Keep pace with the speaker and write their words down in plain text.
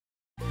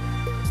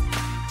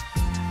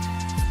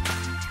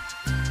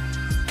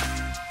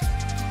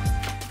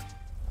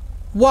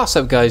What's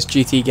up guys,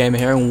 GT Gamer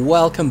here and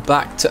welcome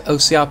back to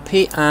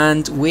OCRP,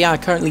 and we are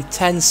currently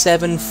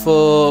 10-7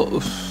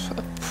 for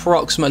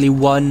approximately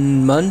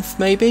 1 month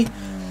maybe,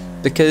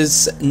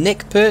 because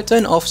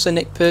Officer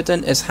Nick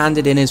Purton has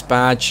handed in his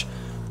badge,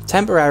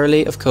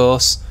 temporarily of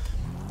course,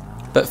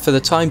 but for the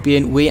time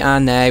being we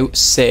are now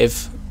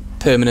Civ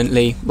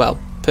permanently, well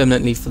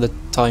permanently for the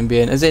time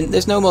being, as in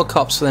there's no more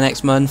cops for the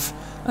next month,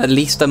 at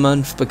least a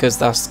month, because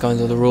that's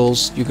kind of the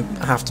rules. You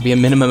have to be a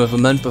minimum of a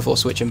month before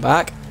switching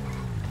back.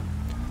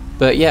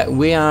 But yeah,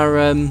 we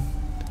are,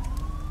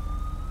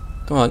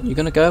 come on, you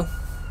gonna go?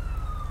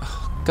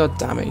 Oh, God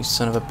damn it, you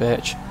son of a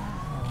bitch.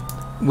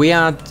 We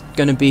are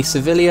gonna be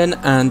civilian,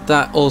 and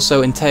that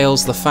also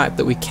entails the fact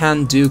that we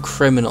can do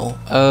criminal.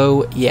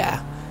 Oh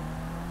yeah,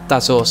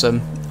 that's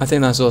awesome. I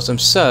think that's awesome.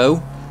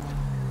 So,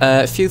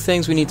 a few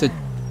things we need to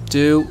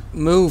do.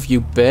 Move, you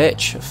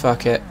bitch.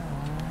 Fuck it.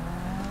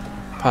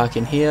 Park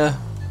in here.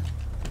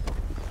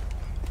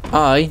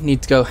 I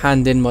need to go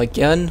hand in my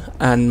gun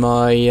and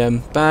my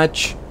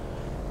badge.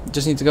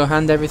 Just need to go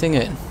hand everything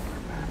in.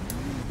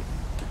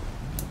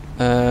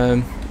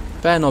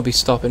 Better not be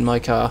stopping my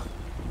car.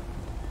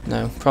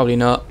 No, probably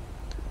not.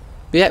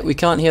 But yeah, we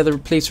can't hear the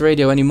police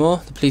radio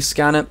anymore. The police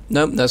scanner,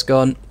 nope, that's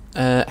gone.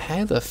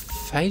 How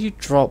do you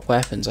drop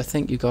weapons? I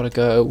think you gotta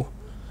go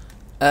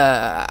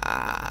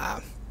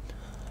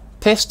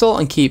pistol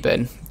and keep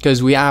in,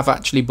 because we have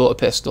actually bought a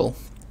pistol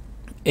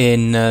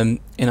in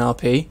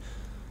RP.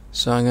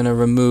 So I'm gonna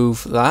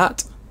remove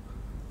that,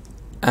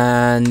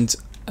 and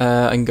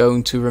I'm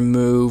going to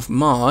remove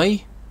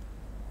my...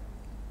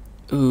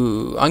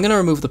 I'm going to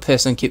remove the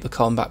pistol and keep the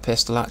combat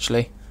pistol,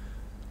 actually.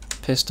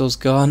 Pistol's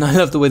gone. I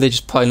love the way they're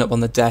just piling up on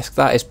the desk.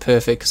 That is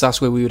perfect, because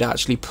that's where we would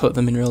actually put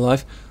them in real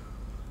life.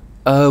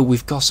 Oh,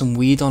 we've got some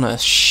weed on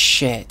us.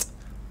 Shit.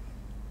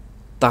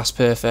 That's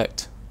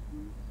perfect.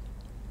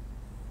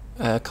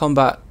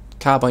 Combat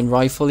carbine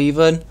rifle,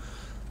 even.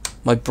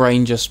 My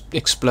brain just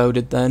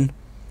exploded then.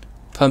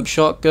 Pump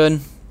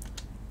shotgun.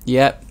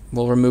 Yep,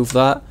 we'll remove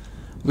that.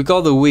 We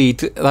got the weed.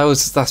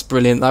 That's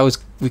brilliant.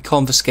 We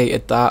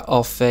confiscated that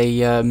off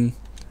a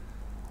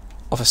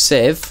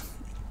Civ,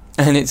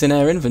 and it's in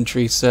our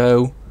inventory.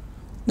 So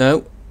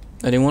no,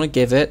 I didn't want to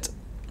give it.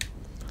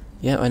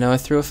 Yeah, I know I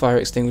threw a fire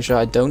extinguisher.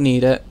 I don't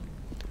need it.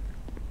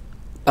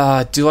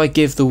 Do I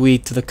give the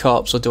weed to the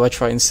cops or do I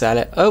try and sell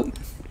it? Oh,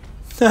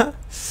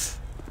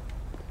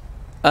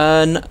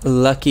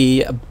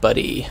 unlucky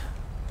buddy.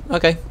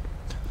 Okay.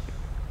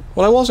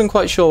 Well, I wasn't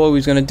quite sure what we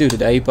was going to do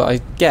today, but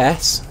I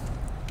guess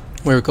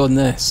we're recording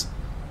this.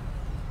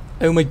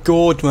 Oh my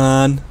god,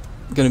 man.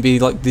 I'm gonna be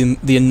like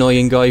the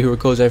annoying guy who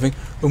records everything.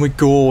 Oh my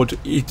god,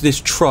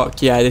 this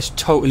truck, yeah, this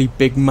totally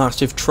big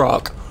massive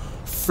truck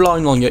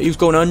flying on you. He was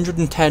going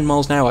 110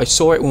 miles an hour. I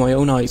saw it with my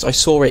own eyes. I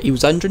saw it. He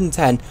was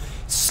 110,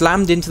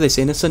 slammed into this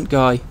innocent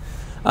guy.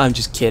 I'm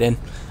just kidding.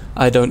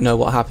 I don't know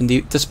what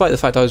happened, despite the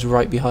fact I was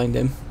right behind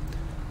him.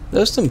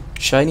 There's some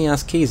shiny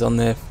ass keys on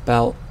their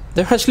belt.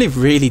 They're actually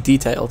really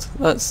detailed.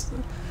 That's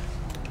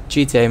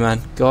GTA,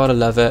 man. Gotta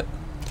love it.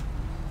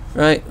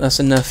 Right, that's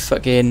enough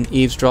fucking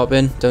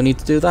eavesdropping. Don't need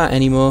to do that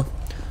anymore.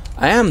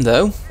 I am,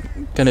 though,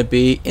 gonna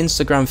be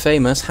Instagram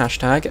famous,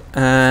 hashtag,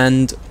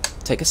 and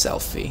take a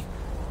selfie.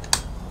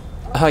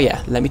 Oh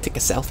yeah, let me take a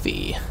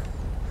selfie.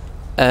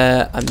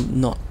 I'm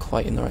not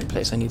quite in the right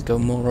place. I need to go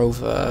more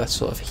over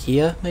sort of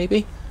here,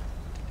 maybe?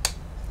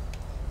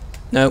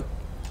 No.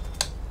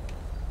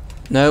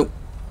 No.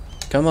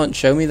 Come on,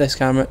 show me this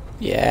camera.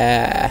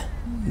 Yeah.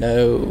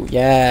 No.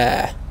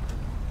 Yeah.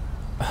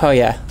 Oh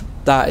yeah,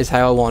 that is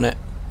how I want it.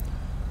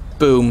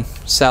 Boom,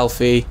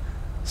 selfie,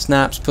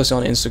 snaps, puts it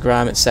on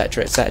Instagram,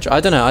 etc, etc. I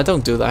don't know, I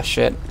don't do that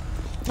shit.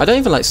 I don't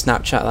even like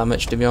Snapchat that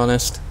much, to be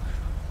honest.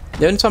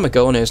 The only time I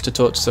go on it is to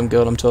talk to some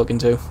girl I'm talking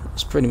to.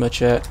 That's pretty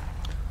much it.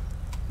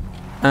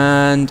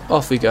 And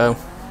off we go.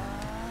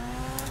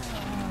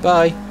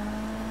 Bye.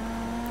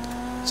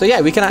 So yeah,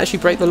 we can actually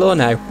break the law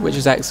now, which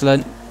is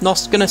excellent.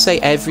 Not gonna say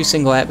every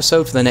single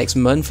episode for the next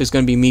month is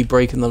gonna be me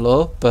breaking the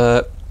law,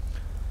 but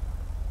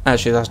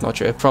actually, that's not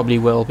true. It probably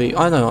will be.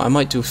 I don't know. I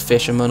might do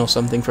fisherman or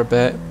something for a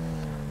bit.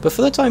 But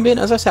for the time being,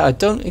 as I said, I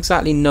don't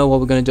exactly know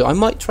what we're going to do. I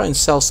might try and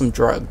sell some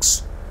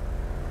drugs.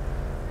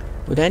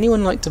 Would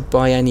anyone like to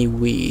buy any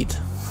weed?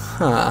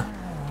 Huh.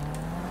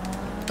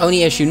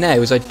 Only issue now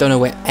is I don't know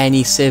where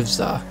any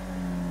civs are.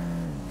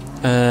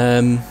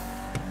 You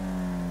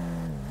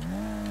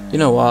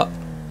know what?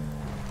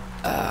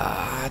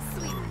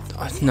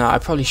 No, I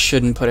probably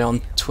shouldn't put it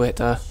on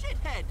Twitter.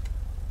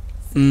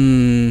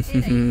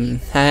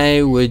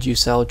 How would you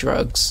sell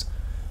drugs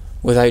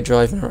without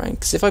driving around?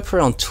 Because if I put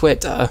it on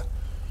Twitter,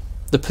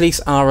 the police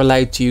are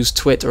allowed to use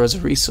Twitter as a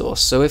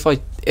resource. So if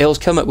it'll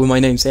come up with my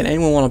name saying,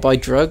 anyone want to buy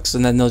drugs?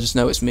 And then they'll just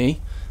know it's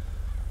me.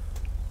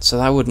 So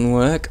that wouldn't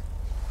work.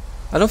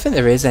 I don't think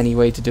there is any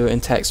way to do it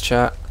in text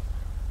chat.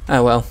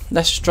 Oh well,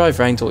 let's just drive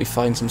around till we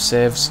find some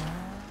civs.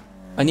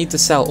 I need to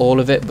sell all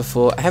of it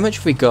before... How much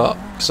have we got?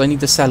 Because I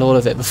need to sell all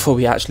of it before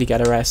we actually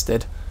get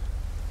arrested.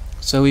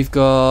 So we've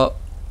got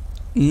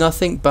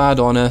nothing bad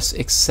on us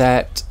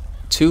except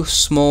 2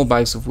 small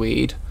bags of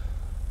weed,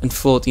 and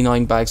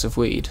 49 bags of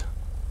weed.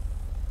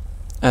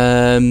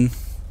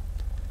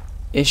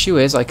 Issue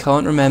is, I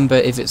can't remember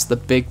if it's the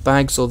big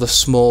bags or the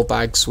small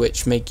bags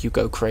which make you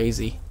go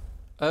crazy.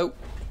 Oh.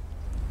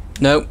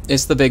 No,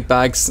 it's the big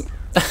bags.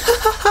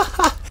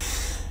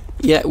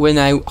 Yeah, we're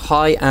now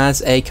high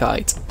as a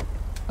kite.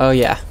 Oh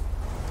yeah.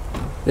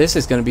 This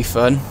is going to be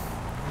fun.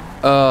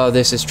 Oh,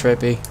 this is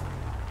trippy.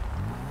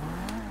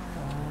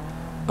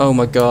 Oh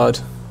my god.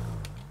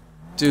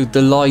 Dude,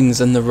 the lines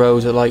and the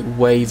road are like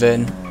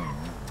waving.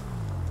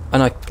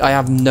 And I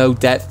have no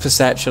depth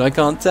perception. I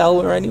can't tell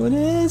where anyone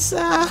is.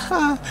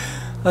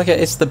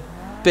 Okay, it's the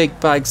big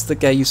bags that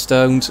get you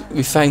stoned.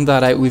 We found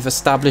that out. We've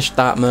established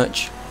that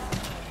much.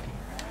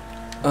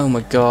 Oh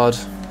my god.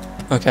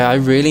 Okay, I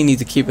really need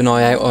to keep an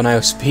eye out on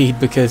our speed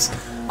because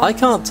I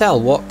can't tell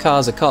what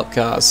cars are cop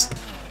cars.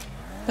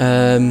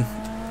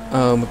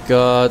 Oh my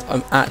god.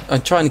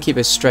 I'm trying to keep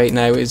it straight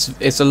now.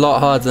 It's a lot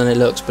harder than it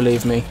looks,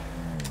 believe me.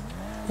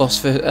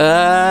 Lost for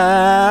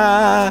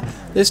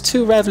there's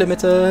 2 rev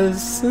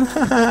limiters.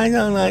 I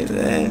don't like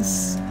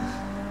this.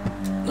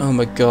 Oh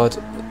my god.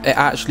 It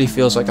actually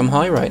feels like I'm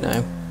high right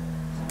now.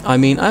 I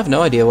mean, I have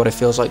no idea what it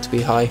feels like to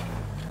be high.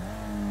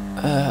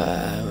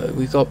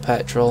 We've got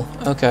petrol.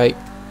 Okay.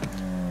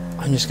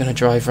 I'm just gonna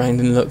drive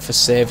around and look for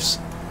civs.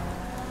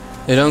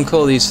 They don't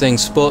call these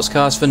things sports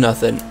cars for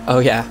nothing. Oh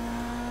yeah.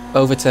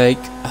 Overtake.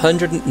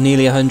 100,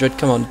 nearly 100.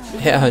 Come on.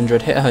 Hit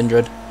 100, hit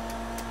 100.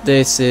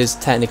 This is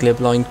technically a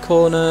blind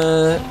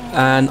corner,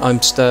 and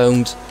I'm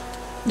stoned.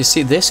 You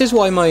see, this is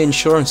why my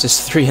insurance is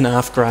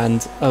 3.5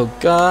 grand. Oh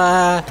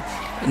god.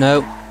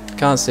 No,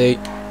 can't see.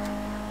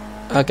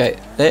 Okay,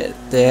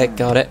 there,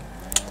 got it.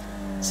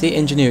 See,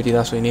 ingenuity,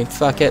 that's what we need.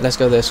 Fuck it, let's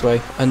go this way.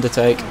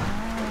 Undertake.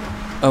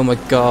 Oh my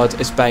god,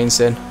 it's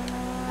bouncing.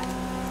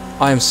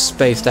 I am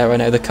spaced out right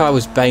now. The car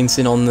was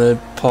bouncing on the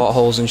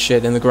potholes and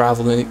shit in the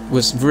gravel, and it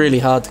was really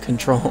hard to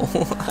control.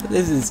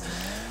 This is...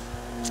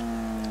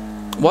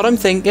 What I'm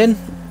thinking,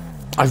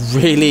 I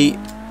really...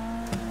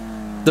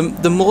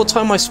 The more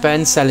time I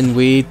spend selling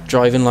weed,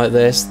 driving like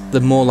this, the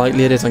more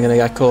likely it is I'm going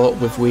to get caught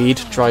with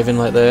weed, driving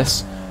like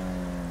this.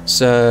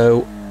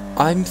 So,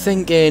 I'm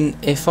thinking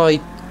if I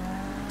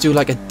do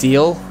like a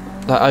deal,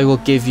 that I will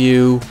give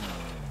you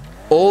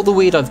all the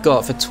weed I've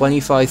got for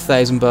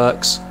 25,000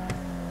 bucks.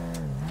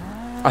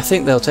 I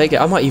think they'll take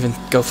it. I might even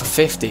go for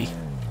 50.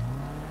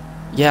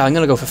 Yeah, I'm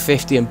going to go for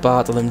 50 and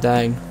barter them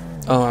down.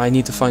 Oh, I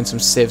need to find some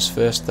civs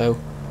first though.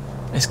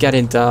 It's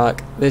getting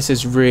dark. This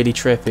is really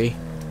trippy.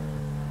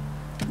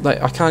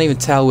 Like, I can't even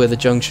tell where the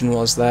junction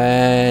was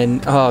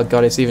then. Oh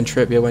god, it's even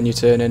trippier when you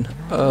turn in.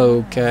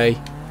 Okay.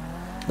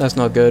 That's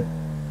not good.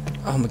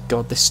 Oh my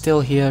god, they're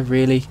still here,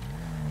 really?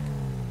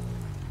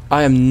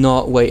 I am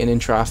not waiting in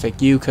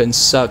traffic. You can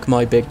suck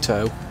my big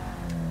toe.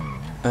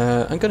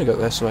 I'm gonna go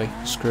this way.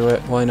 Screw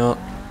it, why not?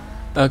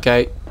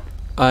 Okay.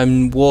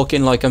 I'm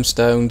walking like I'm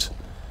stoned.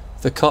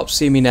 If the cops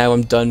see me now,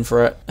 I'm done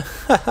for it.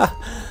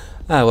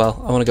 Ah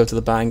well, I want to go to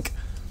the bank.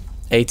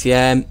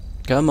 ATM.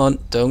 Come on,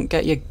 don't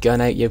get your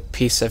gun out, you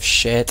piece of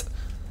shit.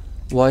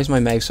 Why is my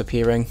mouse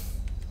appearing?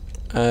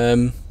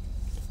 There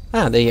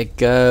you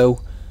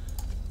go.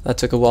 That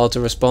took a while to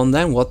respond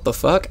then, what the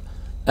fuck?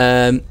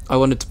 I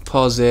want to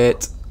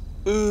deposit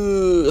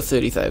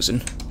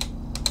 30,000.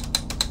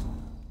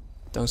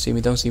 Don't see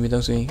me, don't see me,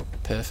 don't see me.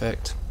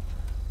 Perfect.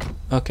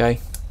 Okay.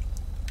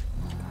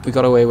 We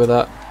got away with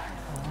that.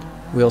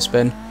 Wheel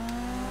spin.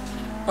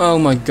 Oh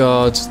my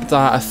god,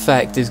 that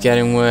effect is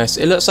getting worse.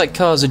 It looks like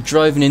cars are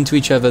driving into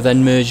each other,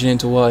 then merging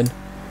into one.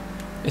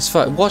 It's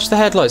fun. Watch the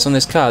headlights on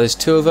this car. There's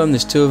 2 of them,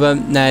 there's 2 of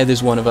them. Now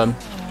there's 1 of them.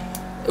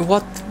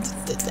 What?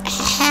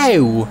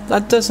 How?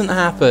 That doesn't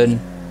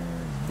happen.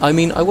 I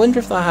mean, I wonder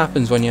if that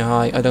happens when you're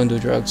high. I don't do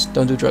drugs.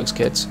 Don't do drugs,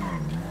 kids.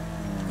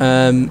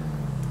 I'm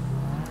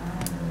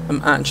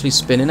actually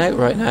spinning out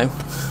right now.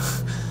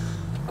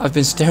 I've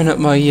been staring at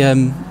my,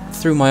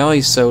 through my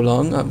eyes so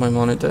long, at my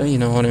monitor, you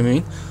know what I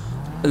mean?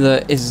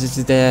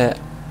 Is there...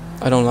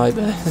 I don't like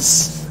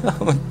this.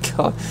 Oh my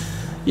god.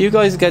 You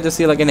guys get to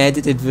see like an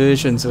edited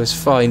version, so it's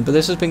fine, but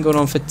this has been going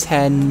on for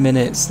 10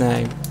 minutes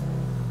now.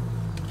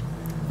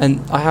 And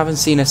I haven't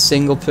seen a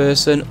single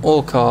person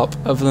or cop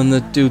other than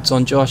the dudes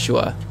on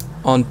Joshua,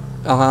 on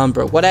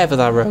Alhambra, whatever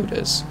that road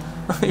is.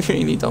 I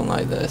really don't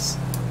like this.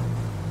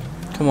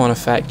 Come on,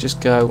 effect,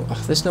 just go.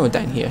 Oh, there's no one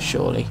down here,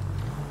 surely.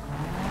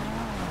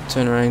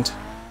 Turn around.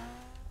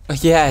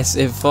 Yes,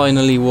 it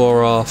finally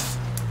wore off.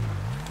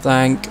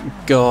 Thank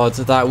god,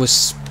 that was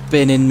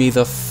spinning me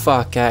the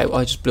fuck out.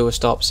 I just blew a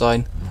stop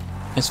sign.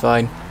 It's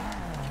fine.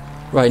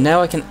 Right,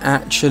 now I can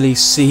actually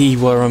see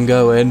where I'm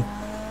going.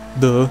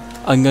 Duh.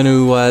 I'm going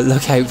to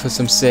look out for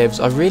some civs.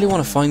 I really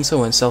want to find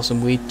someone and sell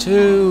some weed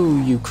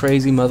too, you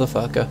crazy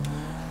motherfucker.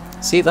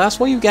 See, that's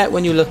what you get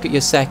when you look at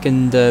your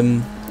second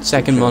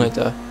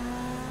monitor.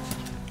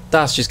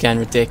 That's just getting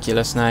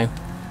ridiculous now.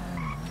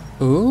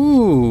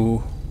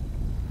 Ooh.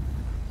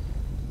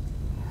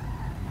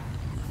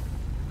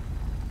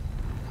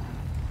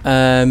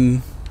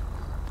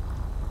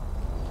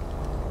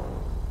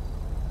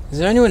 Is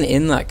there anyone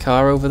in that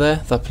car over there?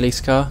 That police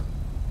car?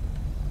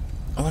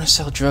 I want to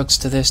sell drugs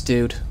to this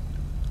dude.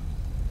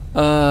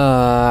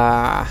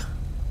 How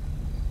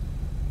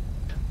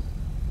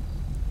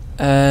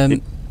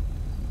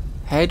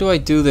do I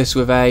do this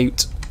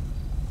without...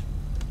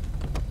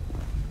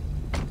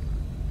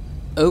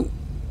 Oh.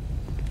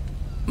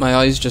 My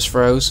eyes just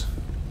froze.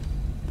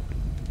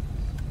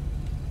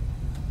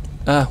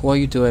 What are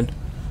you doing?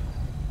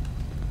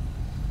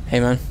 Hey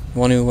man,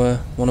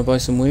 wanna buy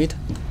some weed?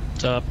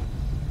 What's up?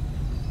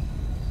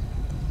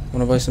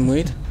 Wanna buy some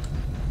weed?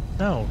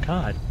 No,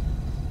 God.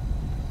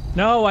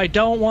 No, I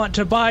don't want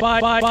to buy.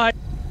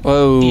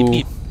 Whoa. Beep,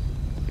 beep.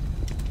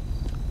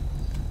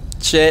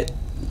 Shit.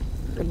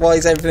 Why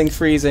is everything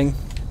freezing?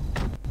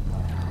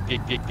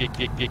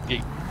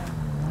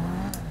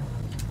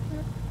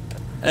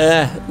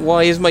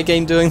 Why is my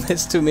game doing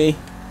this to me?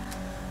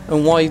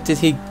 And why did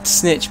he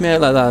snitch me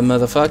out like that,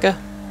 motherfucker?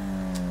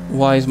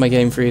 Why is my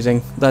game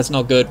freezing? That's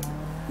not good.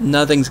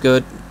 Nothing's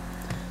good.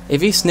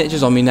 If he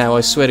snitches on me now,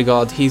 I swear to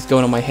God, he's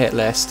going on my hit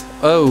list.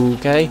 Oh,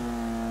 okay.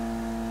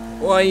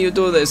 Why you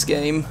do this,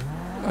 game?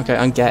 Okay,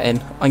 I'm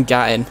getting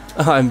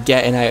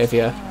out of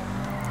here.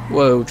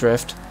 Whoa,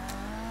 drift.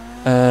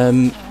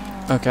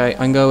 Okay,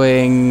 I'm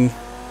going...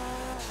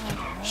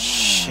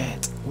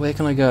 Shit, where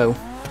can I go?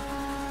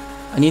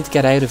 I need to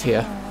get out of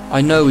here.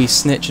 I know he's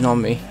snitching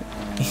on me.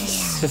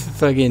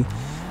 Fucking...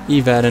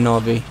 You've had an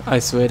hobby, I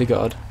swear to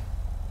God.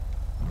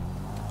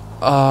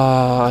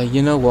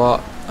 You know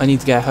what? I need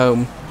to get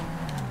home.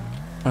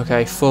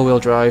 Okay, 4-wheel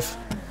drive.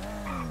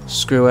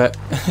 Screw it.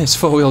 It's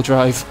 4-wheel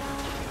drive.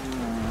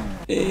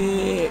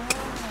 Ick.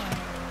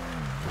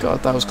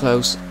 God, that was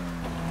close.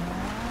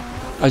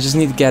 I just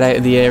need to get out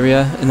of the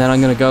area, and then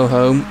I'm going to go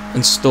home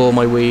and store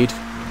my weed.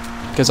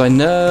 Because I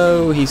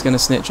know he's going to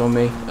snitch on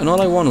me. And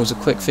all I want was a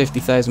quick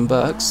 50,000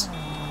 bucks.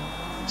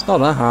 It's not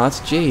that hard,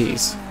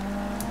 jeez.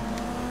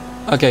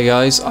 Okay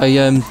guys, I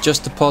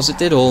just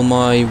deposited all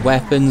my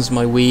weapons,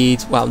 my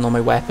weed, well not my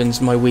weapons,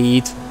 my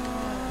weed,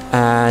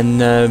 and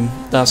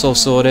that's all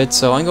sorted,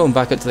 so I'm going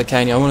back up to the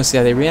county. I want to see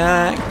how they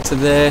react to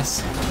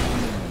this.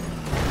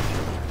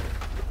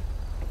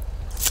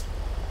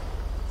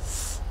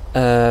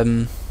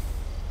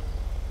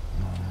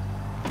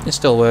 It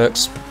still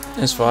works,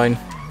 it's fine.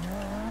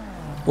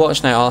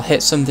 Watch now, I'll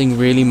hit something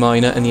really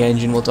minor and the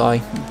engine will die.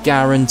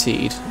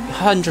 Guaranteed.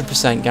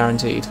 100%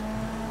 guaranteed.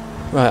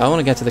 Right, I want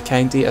to get to the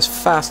county as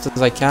fast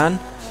as I can.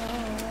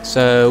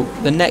 So,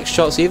 the next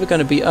shot's either going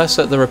to be us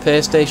at the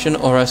repair station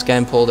or us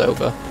getting pulled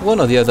over.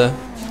 One or the other.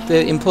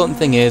 The important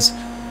thing is,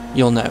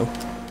 you'll know.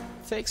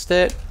 Fixed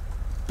it.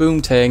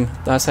 Boom ting.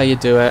 That's how you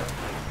do it.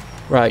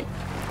 Right.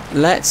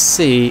 Let's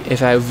see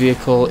if our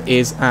vehicle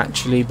is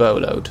actually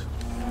boloed.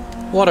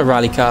 What are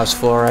rally cars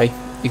for, eh?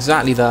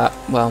 Exactly that.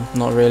 Well,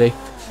 not really.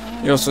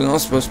 You're also not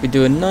supposed to be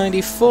doing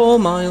 94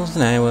 miles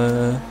an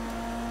hour.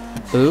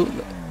 Ooh.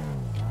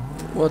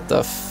 What the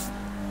f...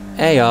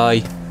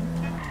 AI.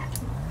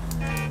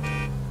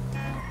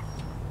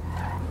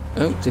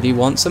 Oh, did he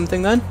want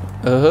something then?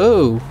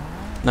 Oh,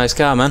 nice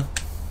car, man.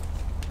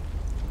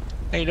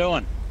 How you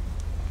doing?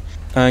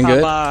 I'm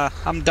good.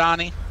 I'm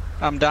Donnie.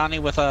 I'm Donnie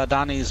with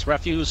Donnie's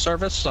Refuse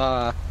Service.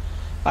 I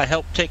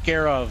help take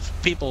care of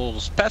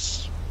people's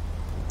pests.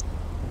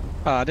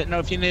 Didn't know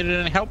if you needed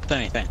any help with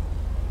anything.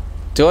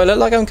 Do I look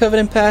like I'm covered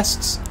in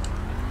pests?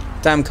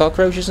 Damn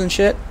cockroaches and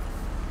shit?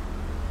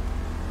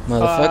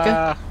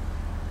 Motherfucker.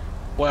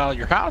 Well,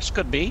 your house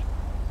could be.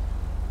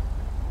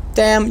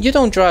 Damn, you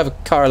don't drive a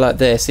car like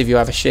this if you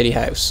have a shitty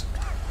house.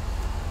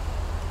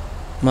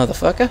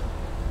 Motherfucker.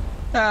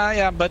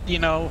 Yeah, but you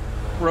know,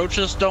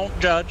 roaches don't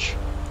judge.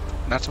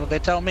 That's what they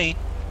tell me.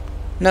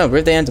 No, but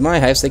if they enter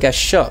my house, they get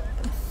shot.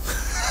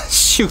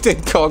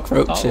 Shooting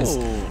cockroaches.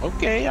 Oh,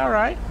 okay,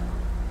 alright.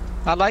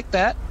 I like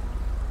that.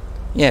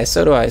 Yeah,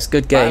 so do I. It's a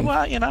good game.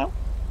 Well, you know.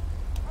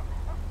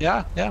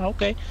 Yeah,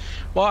 okay.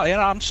 Well, you know,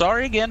 I'm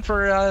sorry again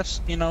for,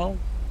 you know,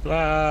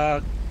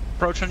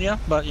 approaching you,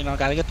 but, you know,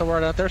 gotta get the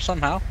word out there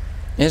somehow.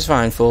 It's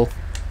fine, fool.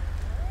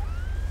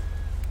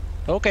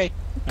 Okay.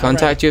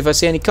 Contact you if I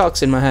see any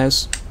cocks in my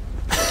house.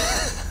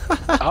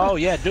 Oh,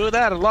 yeah, do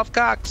that. I love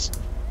cocks.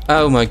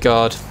 Oh my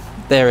god.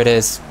 There it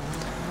is.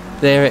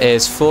 There it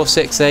is.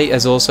 468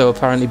 has also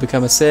apparently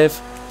become a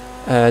civ.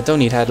 Don't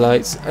need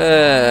headlights.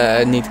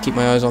 I need to keep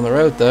my eyes on the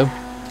road, though.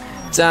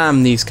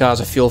 Damn, these cars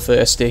are fuel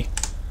thirsty.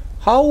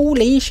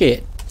 Holy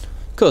shit.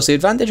 Of course, the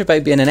advantage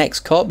about being an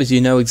ex-cop is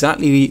you know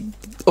exactly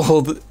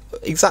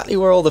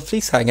where all the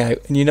police hang out,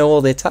 and you know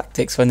all their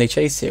tactics when they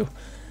chase you.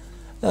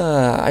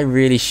 I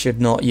really should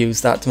not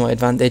use that to my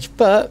advantage,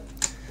 but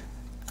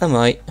I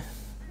might.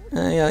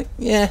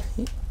 Yeah,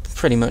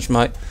 pretty much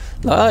might.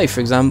 Like I, for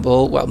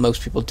example, well,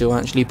 most people do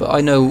actually, but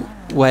I know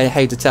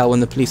how to tell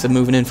when the police are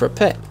moving in for a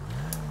pit.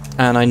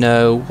 And I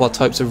know what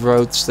types of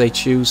roads they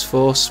choose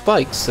for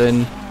spikes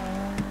and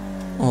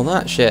all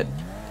that shit.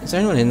 Is there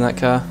anyone in that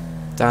car?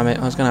 Damn it,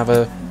 I was going to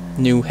have a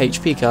new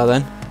HP car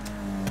then.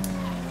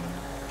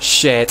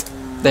 Shit,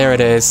 there it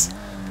is.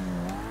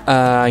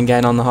 I'm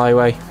getting on the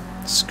highway.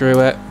 Screw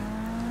it.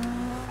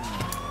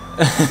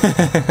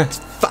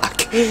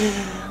 Fuck.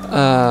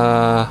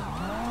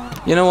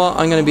 You know what?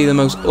 I'm going to be the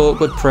most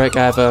awkward prick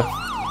ever.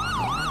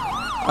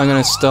 I'm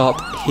going to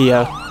stop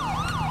here.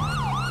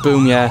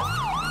 Boom, yeah.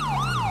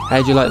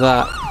 How'd you like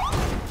that?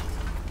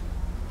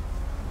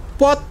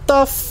 What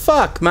the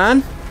fuck,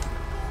 man?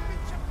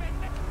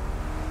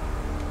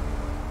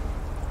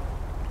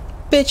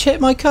 Bitch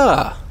hit my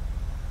car.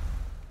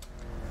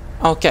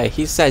 Okay,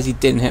 he says he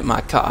didn't hit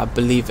my car. I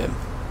believe him.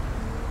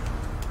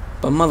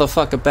 But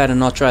motherfucker better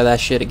not try that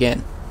shit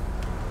again.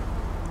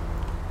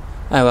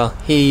 Oh well,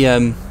 he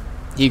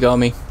got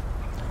me.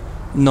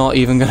 Not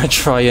even gonna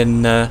try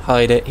and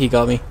hide it. He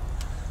got me.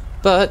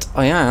 But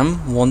I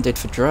am wanted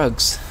for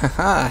drugs.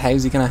 Haha,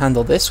 how's he gonna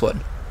handle this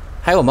one?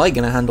 How am I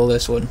gonna handle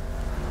this one?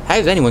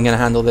 How's anyone gonna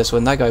handle this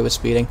one? That guy was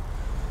speeding.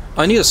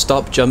 I need to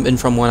stop jumping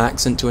from one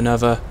accent to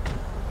another.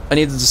 I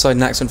need to decide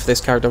an accent for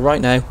this character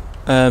right now.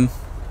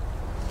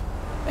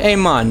 Hey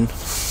man.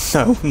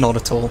 No, not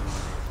at all.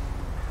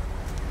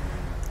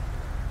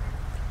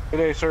 Good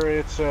day, sir.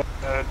 It's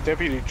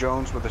Deputy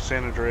Jones with the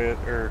San Andreas,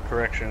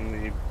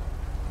 the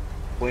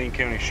Blaine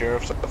County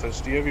Sheriff's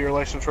Office. Do you have your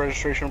license,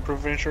 registration, and proof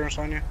of insurance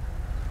on you?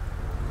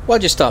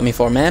 What'd you stop me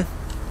for, man?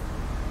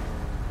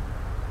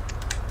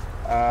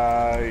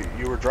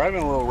 You were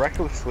driving a little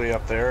recklessly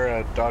up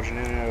there, dodging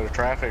in and out of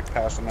traffic,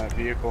 passing that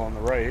vehicle on the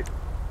right.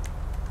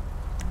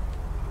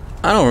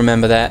 I don't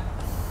remember that.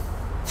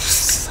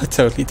 I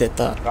totally did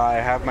that. I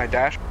have my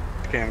dash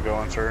cam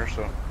going, sir,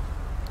 so...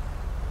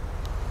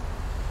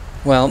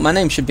 Well, my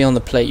name should be on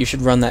the plate. You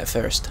should run that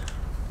first.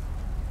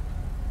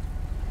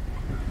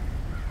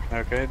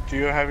 Okay, do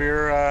you have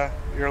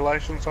your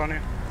license on you?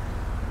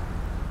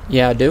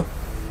 Yeah, I do.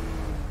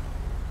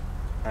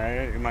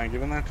 Alright, you mind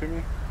giving that to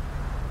me?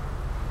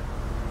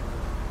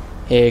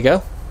 Here you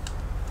go.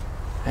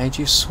 How'd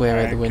you swear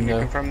out the Can window?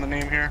 you confirm the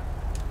name here?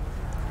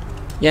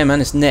 Yeah,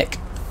 man, it's Nick.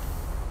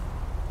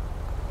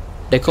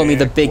 They call me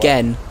the Nick Big what?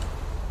 N.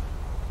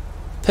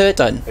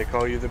 Purton. They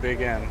call you the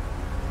Big N.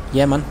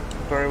 Yeah, man.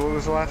 Sorry, what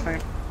was the last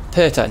name?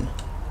 Purton.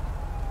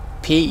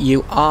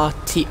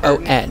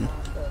 P-U-R-T-O-N.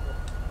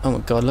 Oh my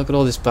god, look at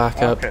all this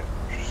backup. Okay,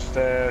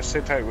 just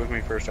sit tight with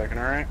me for a second,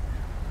 alright?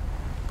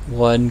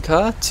 1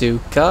 car, 2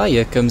 car,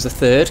 here comes a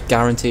third,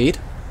 guaranteed.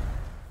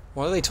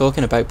 What are they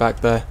talking about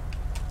back there?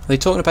 Are they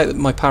talking about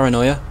my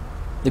paranoia?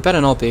 They better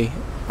not be.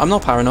 I'm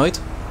not paranoid.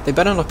 They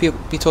better not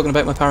be talking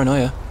about my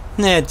paranoia.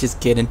 Nah,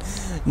 just kidding.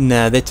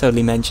 Nah, they're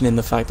totally mentioning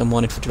the fact I'm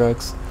wanted for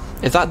drugs.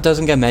 If that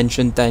doesn't get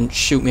mentioned, then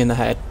shoot me in the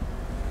head.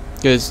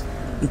 Because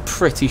I'm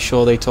pretty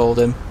sure they told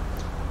him.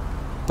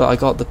 But I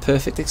got the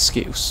perfect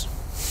excuse.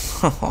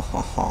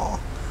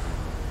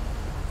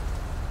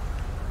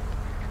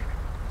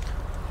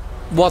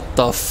 What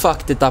the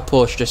fuck did that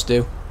Porsche just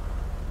do?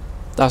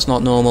 That's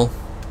not normal.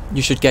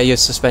 You should get your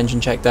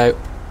suspension checked out.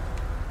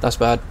 That's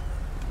bad.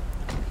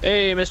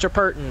 Hey, Mr.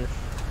 Purton.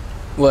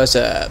 What's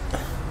up?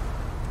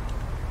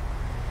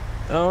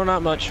 Oh,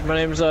 not much. My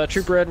name's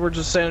Trooper Edwards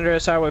of San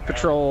Andreas Highway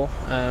Patrol.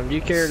 Do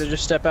you care to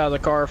just step out of the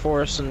car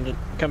for us and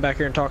come back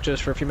here and talk to us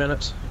for a few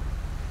minutes?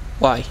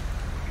 Why?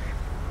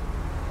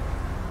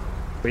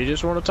 We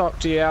just want to talk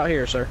to you out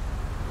here, sir.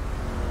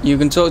 You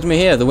can talk to me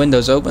here. The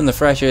window's open, the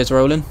fresh air's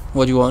rolling.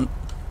 What do you want?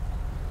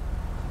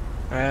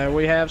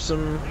 We have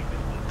some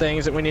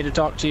things that we need to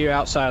talk to you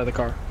outside of the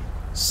car.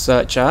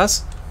 Such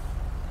as?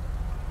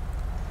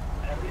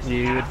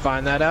 You would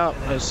find that out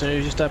as soon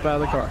as you step out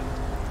of the car.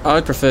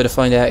 I'd prefer to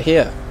find out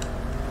here.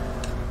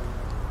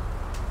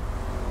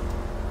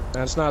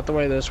 That's not the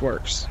way this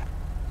works.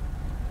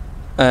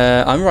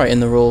 I'm writing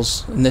the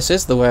rules, and this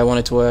is the way I want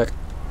it to work.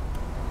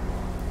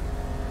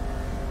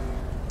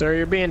 Sir,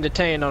 you're being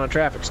detained on a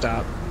traffic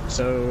stop,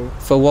 so...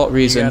 For what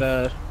reason? You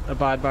gotta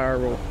abide by our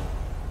rule.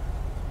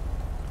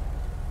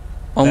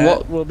 On that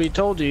what? will be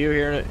told to you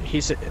here.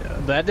 He said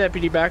that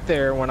deputy back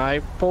there, when I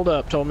pulled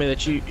up, told me that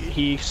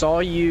he saw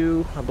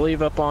you, I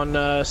believe, up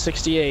on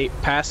 68,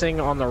 passing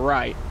on the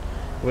right,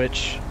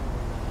 which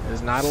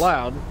is not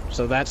allowed.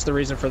 So that's the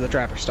reason for the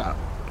traffic stop.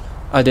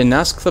 I didn't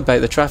ask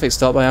about the traffic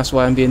stop. I asked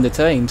why I'm being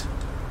detained.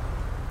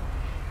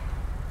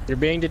 You're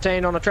being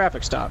detained on a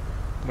traffic stop.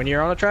 When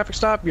you're on a traffic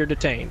stop, you're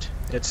detained.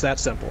 It's that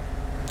simple.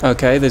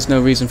 Okay, there's no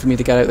reason for me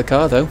to get out of the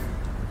car, though.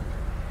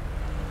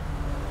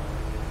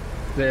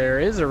 There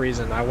is a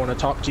reason. I want to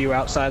talk to you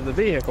outside the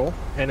vehicle,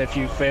 and if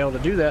you fail to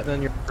do that,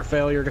 then you're a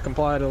failure to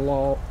comply to the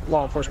law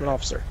enforcement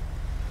officer.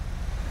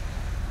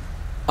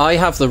 I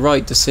have the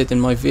right to sit in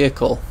my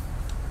vehicle.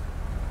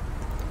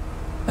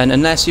 And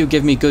unless you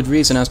give me good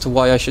reason as to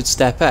why I should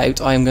step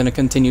out, I am going to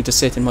continue to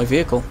sit in my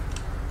vehicle.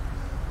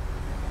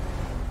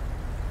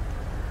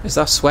 Is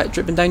that sweat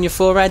dripping down your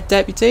forehead,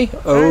 deputy?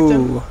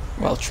 Oh,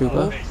 well,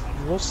 trooper.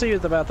 We'll see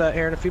about that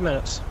here in a few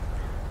minutes.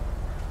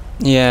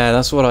 Yeah,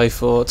 that's what I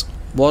thought.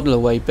 Waddle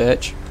away,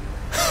 bitch.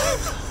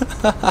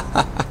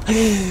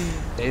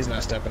 He's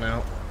not stepping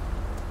out.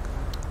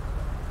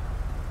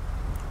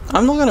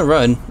 I'm not gonna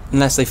run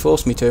unless they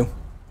force me to.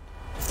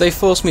 If they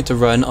force me to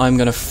run, I'm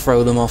gonna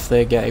throw them off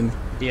their game.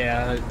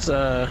 Yeah, it's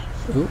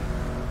Ooh.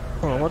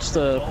 oh, what's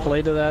the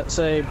play to that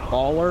say?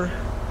 Baller?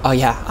 Oh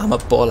yeah, I'm a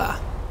baller.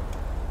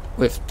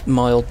 with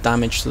mild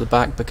damage to the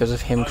back because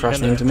of him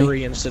crashing And a into me.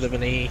 3 instead of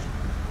an E.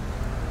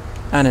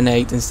 And an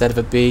 8 instead of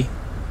a B.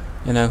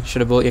 You know,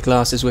 should have brought your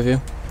glasses with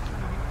you.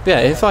 But yeah,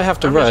 if I have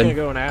to I'm just run, gonna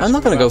go and ask I'm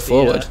not going to go about the,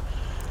 forward.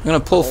 I'm going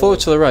to pull forward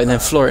to the right and then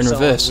floor it in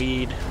selling reverse.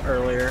 Weed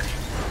earlier.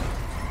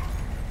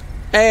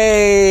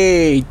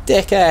 Hey,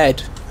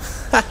 dickhead!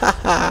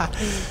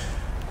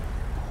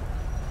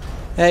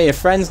 Hey, your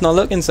friend's not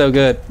looking so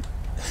good.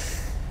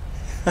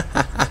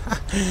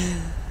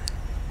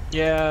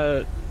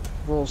 Yeah,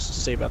 we'll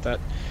see about that.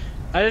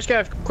 I just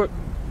got a quick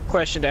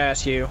question to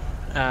ask you.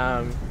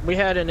 We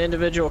had an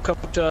individual come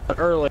up to us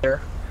earlier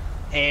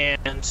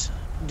and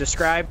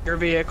describe your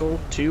vehicle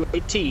to a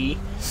T,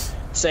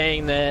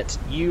 saying that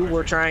you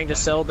were trying to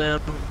sell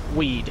them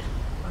weed.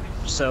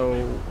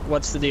 So,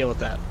 what's the deal with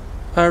that?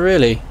 Oh,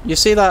 really? You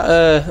see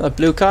that a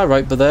blue car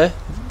right by there?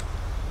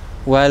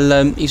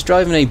 Well, he's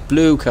driving a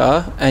blue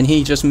car and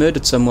he just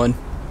murdered someone.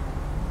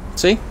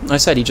 See? I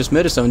said he just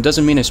murdered someone.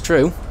 Doesn't mean it's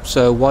true.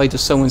 So why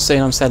does someone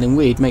saying I'm selling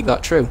weed make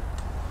that true?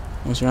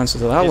 What's your answer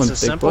to that one, big boy?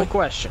 It's a simple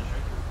question.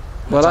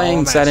 Well, That's I all ain't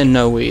I'm selling asking.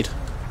 no weed.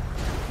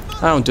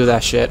 I don't do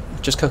that shit.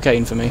 Just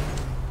cocaine for me.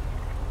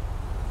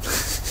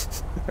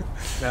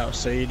 No,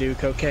 so you do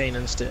cocaine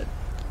instead.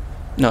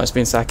 No, it's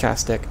being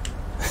sarcastic.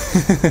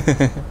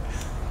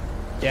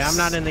 Yeah, I'm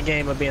not in the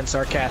game of being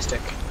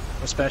sarcastic,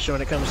 especially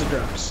when it comes to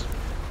drugs.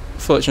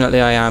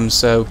 Fortunately, I am,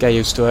 so get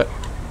used to it.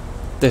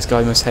 This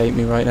guy must hate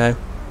me right now.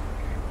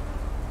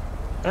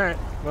 Alright,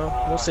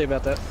 well, we'll see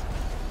about that.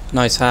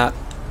 Nice hat.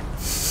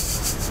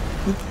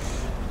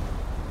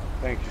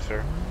 Thank you,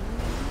 sir.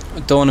 I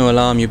don't want to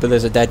alarm you, but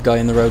there's a dead guy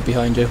in the road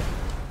behind you.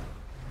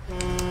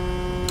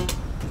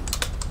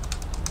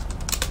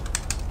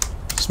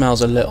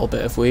 Smells a little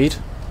bit of weed.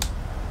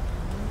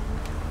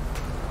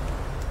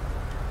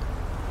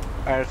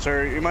 Alright,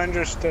 sir, you mind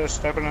just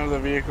stepping out of the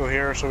vehicle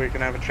here so we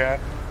can have a chat?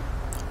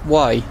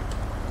 Why?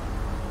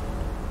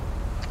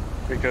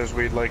 Because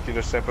we'd like you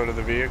to step out of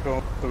the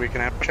vehicle so we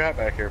can have a chat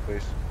back here,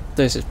 please.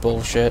 This is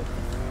bullshit.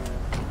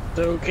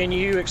 So, can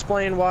you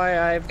explain why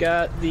I've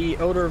got the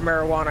odor of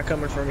marijuana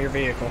coming from your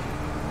vehicle?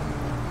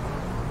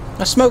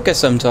 I smoke it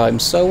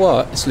sometimes, so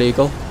what? It's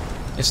legal.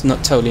 It's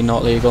not totally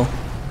not legal.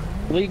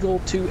 Legal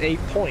to a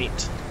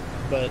point,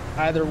 but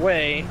either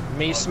way,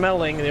 me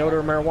smelling the odor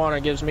of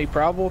marijuana gives me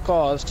probable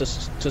cause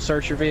to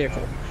search your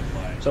vehicle.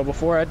 So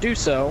before I do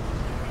so,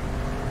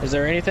 is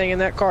there anything in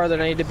that car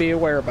that I need to be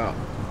aware about?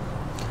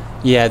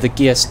 Yeah, the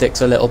gear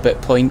stick's a little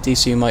bit pointy,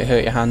 so you might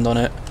hurt your hand on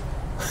it.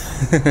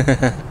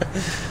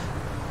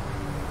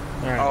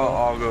 Alright,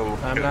 I'll go.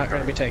 I'm not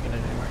going to be taking it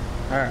anywhere.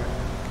 Alright.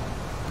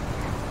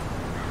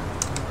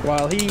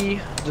 While he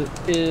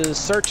is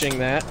searching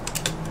that,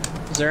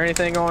 is there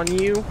anything on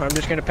you? I'm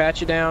just going to pat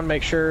you down,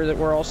 make sure that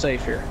we're all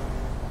safe here.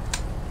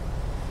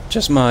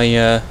 Just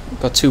my,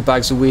 got 2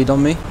 bags of weed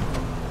on me.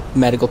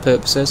 Medical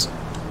purposes.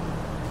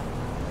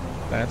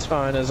 That's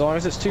fine. As long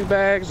as it's 2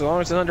 bags, as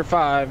long as it's under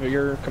 5,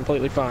 you're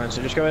completely fine.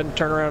 So just go ahead and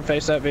turn around and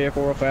face that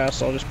vehicle real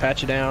fast. I'll just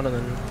pat you down and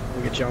then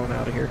we'll get you on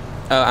out of here.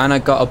 Oh, and I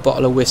got a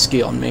bottle of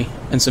whiskey on me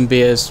and some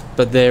beers,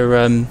 but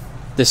they're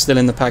still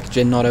in the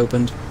packaging, not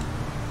opened.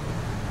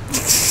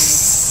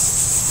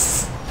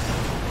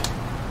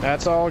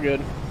 That's all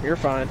good. You're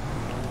fine.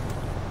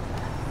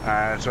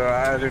 So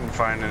I didn't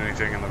find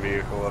anything in the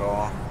vehicle at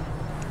all.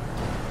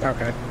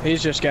 Okay.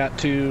 He's just got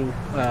 2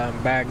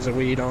 bags of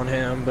weed on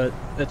him, but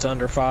it's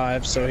under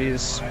 5, so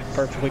he's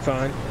perfectly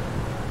fine.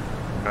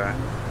 Okay.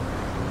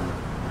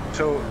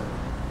 So,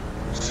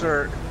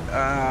 sir,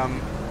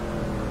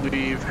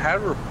 we've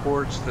had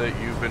reports that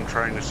you've been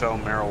trying to sell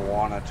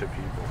marijuana to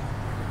people.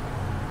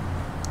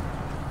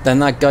 Then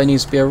that guy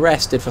needs to be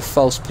arrested for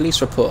false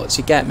police reports,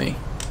 you get me?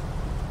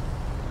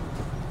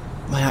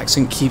 My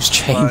accent keeps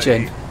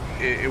changing.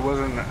 It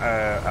wasn't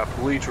a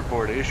police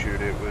report issued,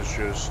 it was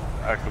just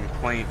a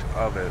complaint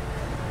of it.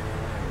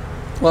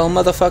 Well,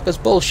 motherfucker's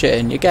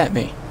bullshitting, you get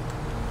me?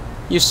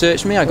 You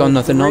searched me, I got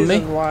nothing on me.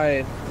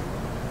 Why?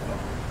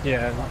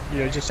 Yeah,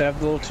 you just have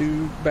the little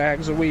 2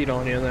 bags of weed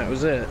on you, and that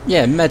was it.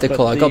 Yeah,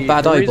 medical, I got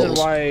bad eyeballs.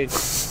 Why?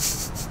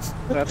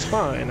 That's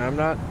fine. I'm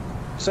not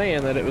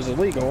saying that it was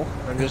illegal.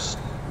 I'm just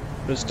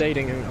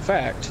stating a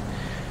fact.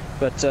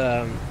 But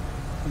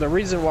the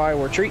reason why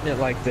we're treating it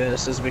like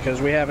this is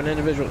because we have an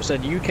individual that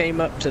said you came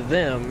up to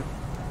them,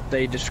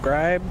 they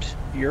described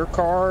your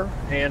car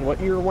and what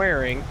you're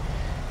wearing,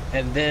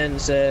 and then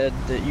said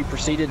that you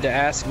proceeded to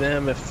ask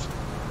them if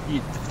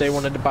they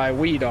wanted to buy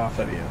weed off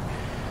of you.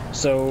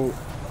 So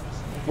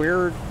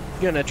we're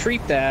gonna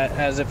treat that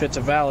as if it's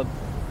a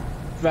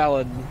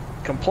valid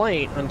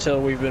complaint until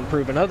we've been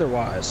proven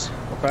otherwise.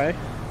 Okay?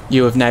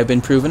 You have now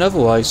been proven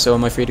otherwise, so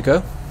am I free to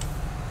go?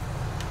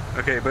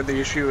 Okay, but the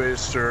issue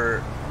is,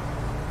 sir,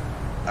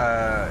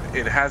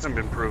 it hasn't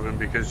been proven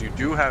because you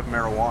do have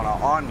marijuana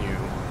on you,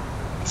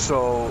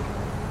 so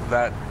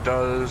that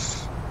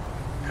does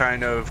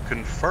kind of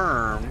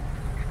confirm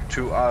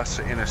to us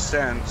in a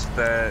sense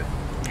that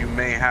you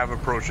may have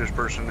approached this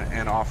person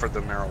and offered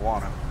them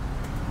marijuana.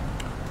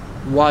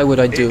 Why would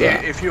I do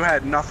that? If you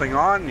had nothing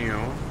on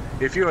you,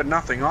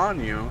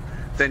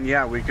 then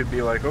yeah, we could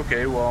be like,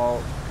 okay,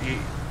 well,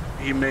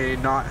 he may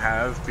not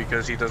have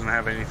because he doesn't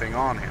have anything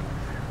on him.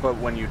 But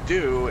when you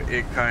do,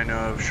 it kind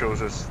of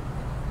shows us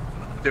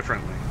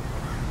differently.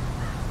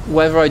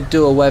 Whether I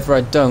do or whether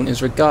I don't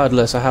is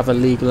regardless. I have a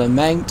legal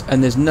amount,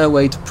 and there's no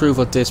way to prove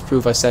or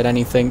disprove I said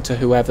anything to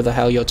whoever the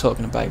hell you're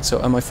talking about.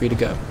 So am I free to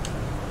go?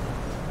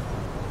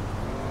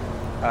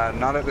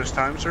 Not at this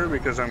time, sir,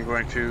 because I'm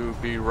going to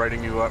be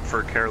writing you up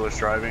for careless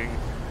driving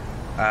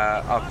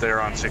up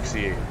there on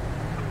 68.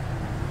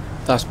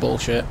 That's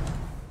bullshit.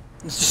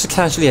 It's just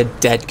casually a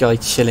dead guy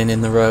chilling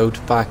in the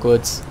road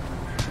backwards.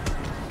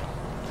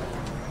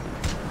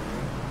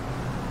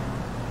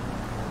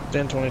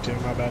 1022,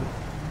 my bad.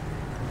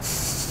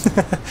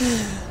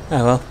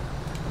 Oh well.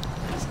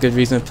 It's a good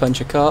reason to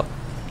punch a cop.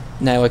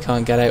 Now I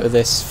can't get out of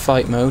this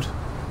fight mode.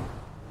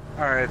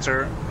 Alright,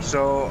 sir.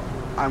 So,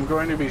 I'm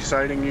going to be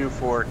citing you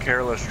for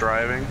careless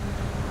driving.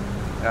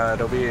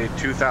 It'll be a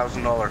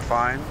 $2,000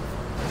 fine.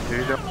 If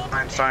you don't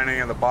mind signing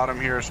at the bottom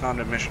here, it's not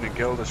an admission to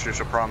guilt, it's just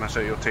a promise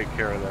that you'll take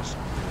care of this.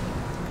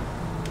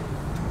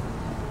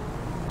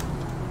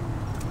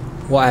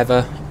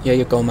 Whatever. Yeah,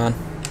 you go, man.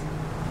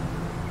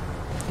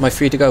 Am I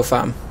free to go,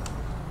 fam?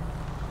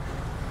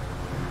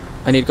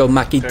 I need to go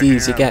Mackie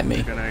D's, you get me?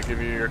 I'm gonna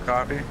give you your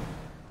copy.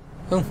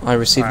 Oh, I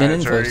received an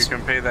invoice. Sir, you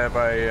can pay that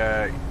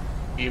by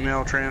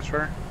email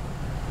transfer.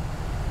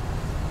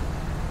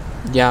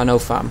 Yeah, I know,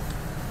 fam.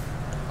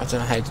 I don't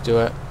know how to do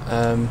it.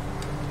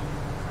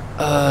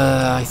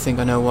 I think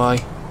I know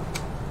why.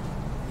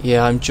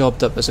 Yeah, I'm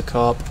jobbed up as a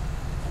cop.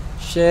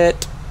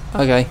 Shit.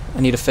 Okay, I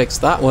need to fix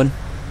that one.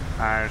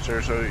 Alright,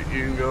 sir, so you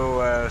can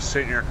go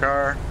sit in your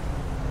car,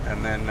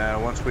 and then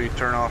once we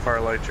turn off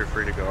our lights, you're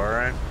free to go,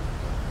 alright?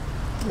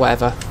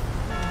 Whatever.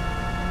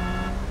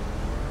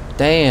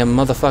 Damn,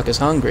 motherfucker's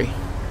hungry.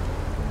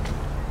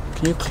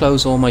 Can you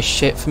close all my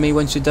shit for me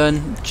once you're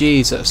done?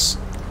 Jesus.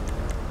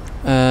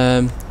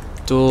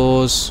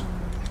 Doors.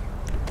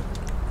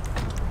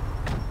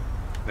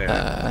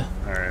 There.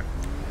 Alright.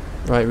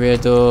 Right rear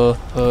door,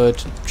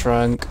 hood,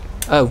 trunk.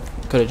 Oh,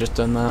 could have just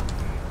done that.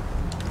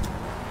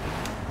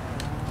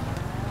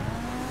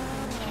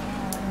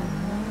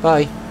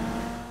 Bye.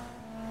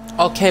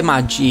 Okay,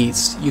 my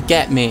G's, you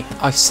get me.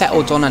 I've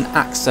settled on an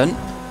accent.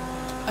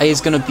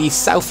 It's gonna be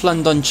South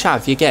London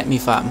chav, you get me,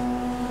 fam?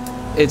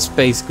 It's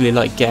basically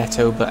like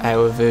ghetto, but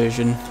our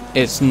version.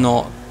 It's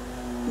not...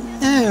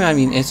 I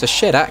mean, it's a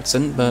shit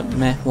accent, but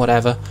meh,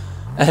 whatever.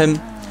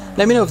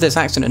 Let me know if this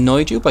accent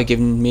annoyed you by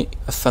giving me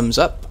a thumbs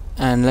up,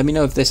 and let me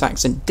know if this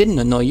accent didn't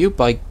annoy you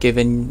by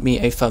giving me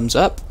a thumbs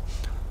up.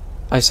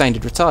 I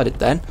sounded retarded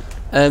then.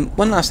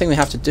 One last thing we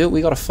have to do,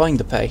 we gotta find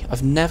the pay.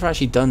 I've never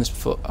actually done this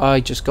before.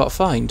 I just got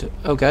fined.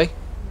 Okay.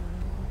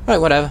 Right,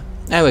 whatever.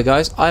 Anyway,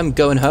 guys, I'm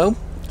going home.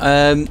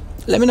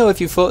 Let me know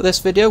if you thought of this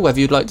video, whether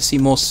you'd like to see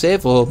more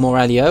Civ or more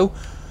LEO.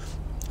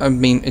 I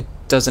mean, it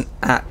doesn't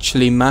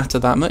actually matter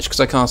that much because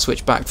I can't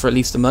switch back for at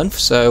least a month,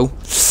 so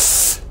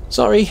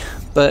sorry.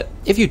 But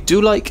if you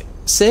do like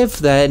Civ,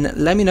 then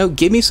let me know.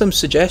 Give me some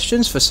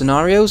suggestions for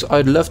scenarios.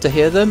 I'd love to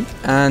hear them.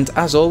 And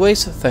as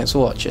always, thanks for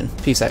watching.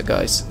 Peace out,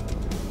 guys.